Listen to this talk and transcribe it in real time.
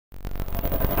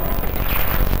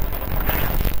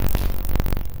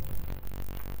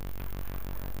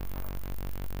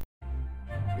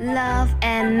Love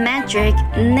and magic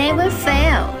never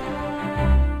fail.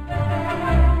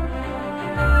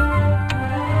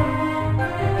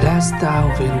 Let's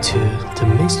delve into the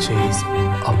mysteries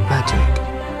of magic.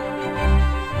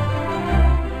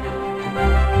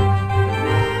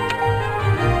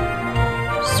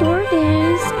 Sword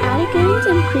is elegant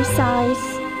and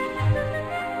precise.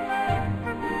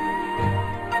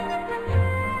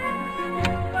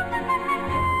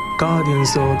 Guardian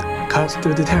sword cuts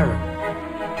through the terror.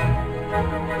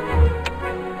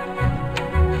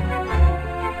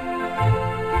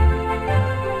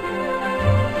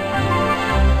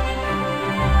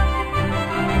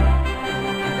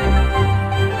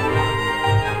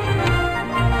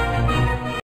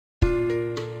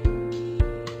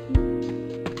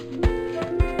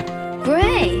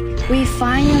 Great! We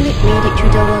finally made it to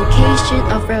the location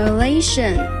of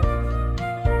revelation.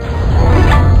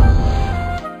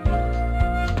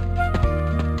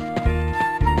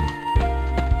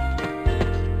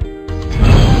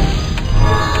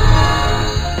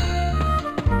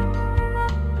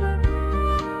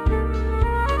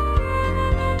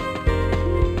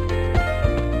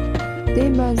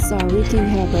 Demons are wreaking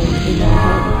havoc in our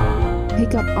home.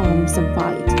 Pick up arms and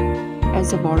fight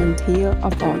as a volunteer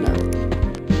of honor.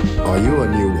 Are you a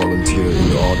new volunteer in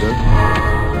the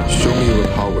Order? Show me your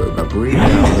power by bringing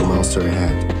down the monster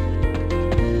ahead.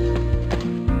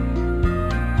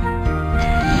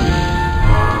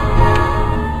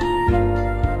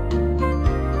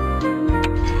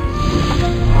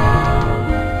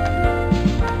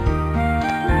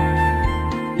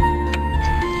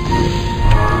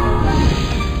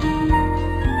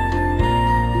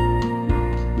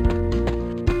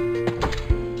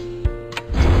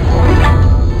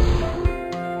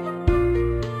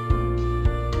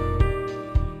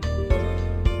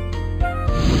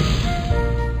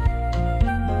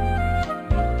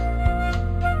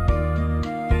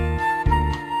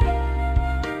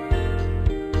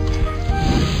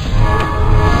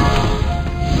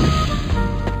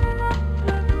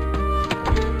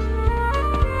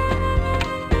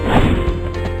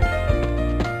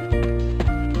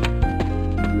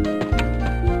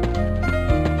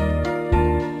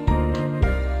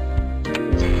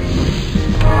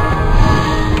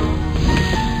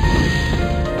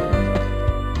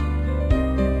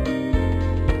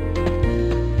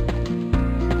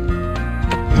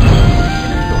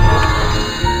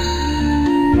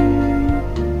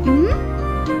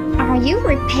 Are you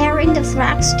repairing the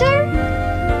flagster?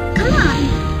 Come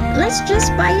on, let's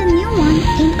just buy a new one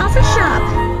in our shop.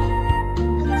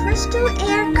 A crystal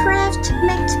aircraft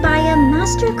made by a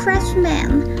master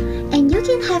craftsman, and you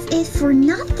can have it for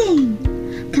nothing.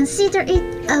 Consider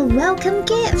it a welcome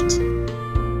gift.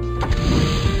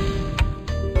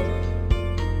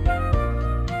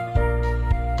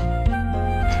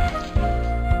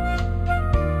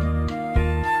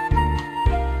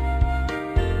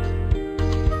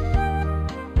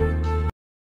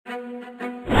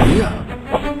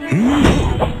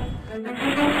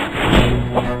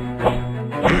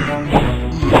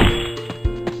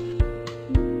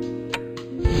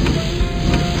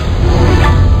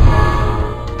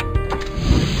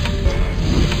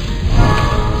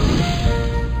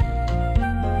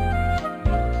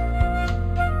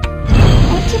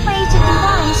 Activate the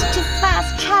device to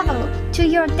fast travel to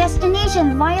your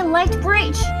destination via light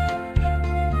bridge.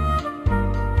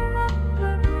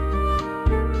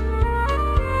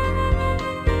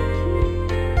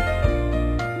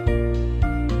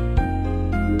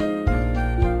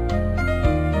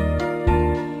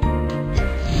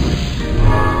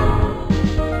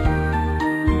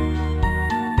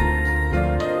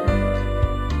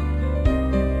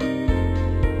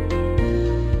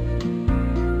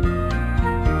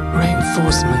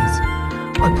 Reinforcements.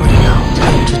 We're bringing out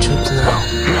 100 troops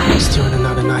now. Still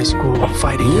another night school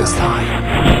fighting inside.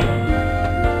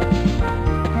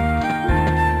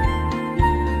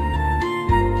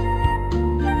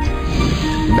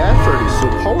 Bedford is so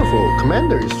powerful,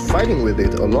 Commander is fighting with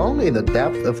it alone in the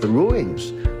depth of the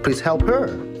ruins. Please help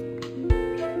her.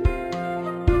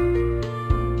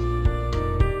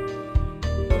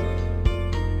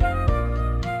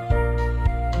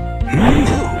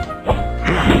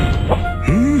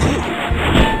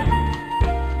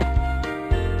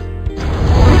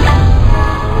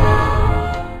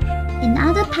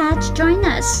 Another pet join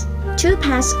us. 2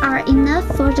 pets are enough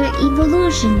for the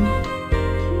evolution.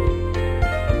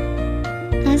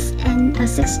 As an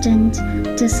assistant,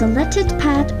 the selected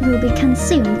pet will be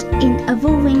consumed in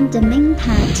evolving the main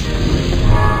pet.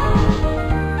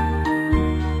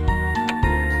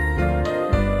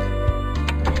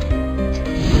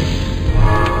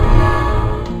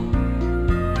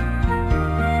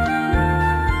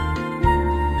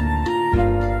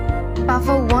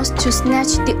 to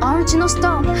snatch the original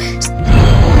stone. Lord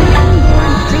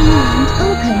Dreamland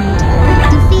opened.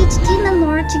 Defeat Demon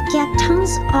Lord to get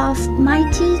tons of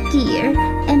mighty gear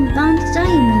and bound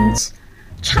diamonds.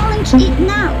 Challenge it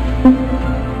now.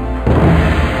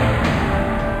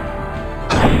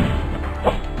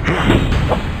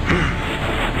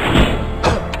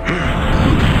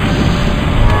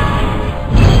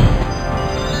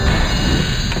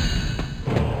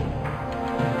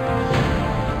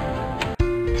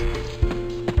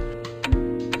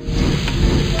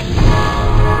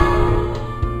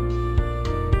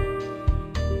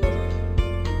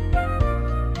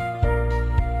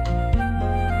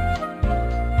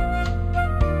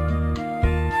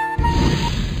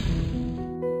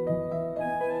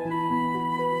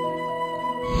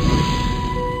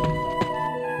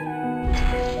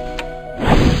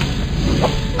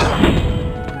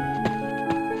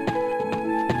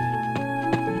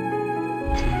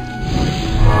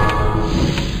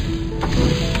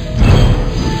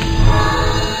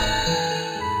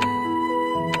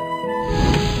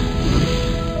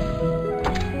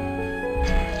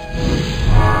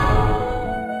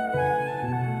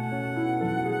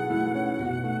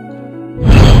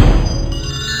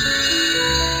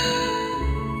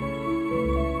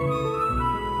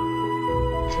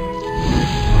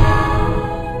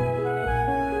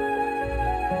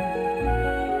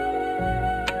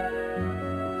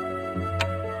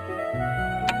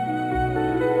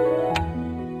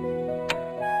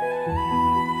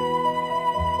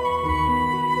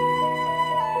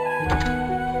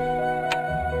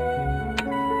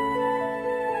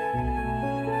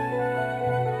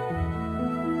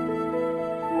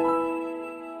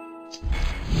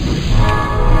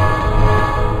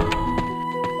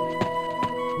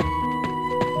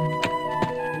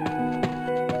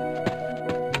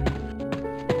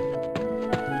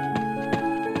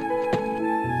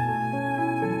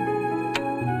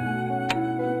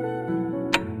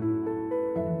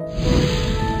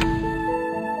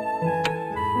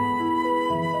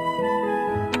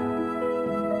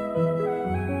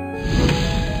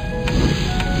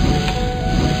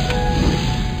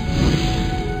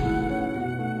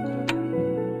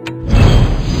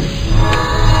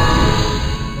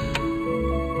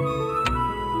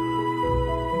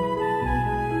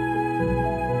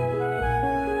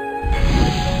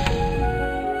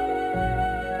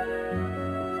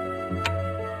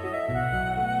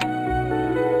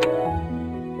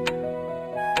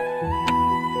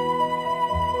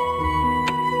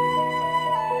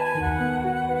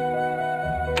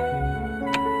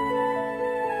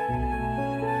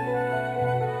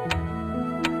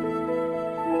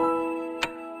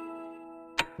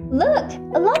 Look,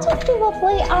 a lot of people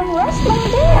play arm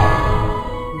wrestling there.